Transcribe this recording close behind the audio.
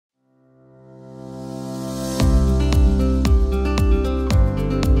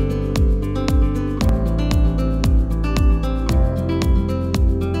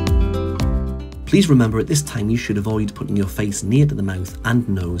Please remember at this time you should avoid putting your face near to the mouth and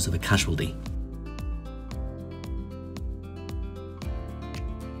nose of a casualty.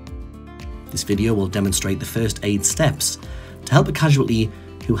 This video will demonstrate the first aid steps to help a casualty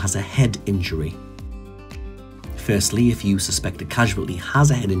who has a head injury. Firstly, if you suspect a casualty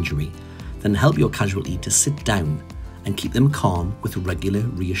has a head injury, then help your casualty to sit down and keep them calm with regular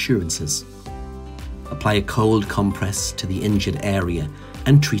reassurances. Apply a cold compress to the injured area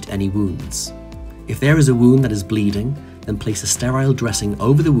and treat any wounds. If there is a wound that is bleeding, then place a sterile dressing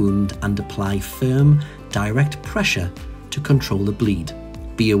over the wound and apply firm, direct pressure to control the bleed.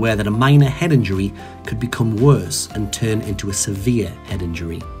 Be aware that a minor head injury could become worse and turn into a severe head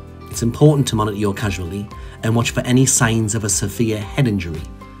injury. It's important to monitor your casualty and watch for any signs of a severe head injury.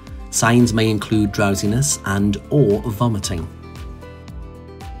 Signs may include drowsiness and/or vomiting.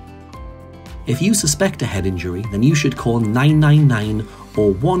 If you suspect a head injury, then you should call 999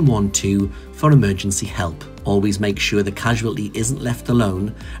 or 112 for emergency help. Always make sure the casualty isn't left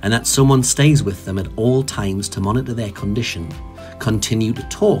alone and that someone stays with them at all times to monitor their condition. Continue to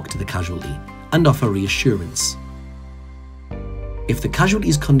talk to the casualty and offer reassurance. If the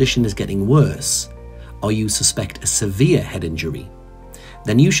casualty's condition is getting worse, or you suspect a severe head injury,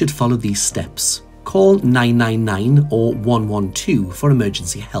 then you should follow these steps. Call 999 or 112 for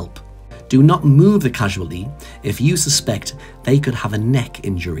emergency help. Do not move the casualty if you suspect they could have a neck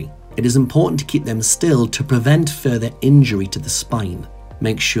injury. It is important to keep them still to prevent further injury to the spine.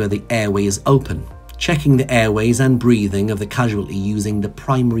 Make sure the airway is open, checking the airways and breathing of the casualty using the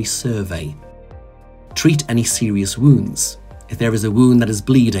primary survey. Treat any serious wounds. If there is a wound that is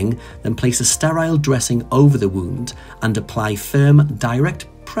bleeding, then place a sterile dressing over the wound and apply firm, direct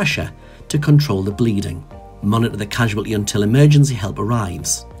pressure to control the bleeding. Monitor the casualty until emergency help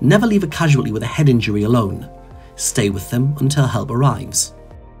arrives. Never leave a casualty with a head injury alone. Stay with them until help arrives.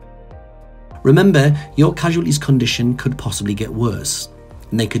 Remember, your casualty's condition could possibly get worse,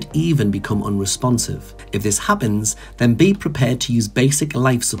 and they could even become unresponsive. If this happens, then be prepared to use basic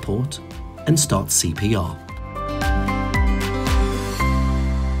life support and start CPR.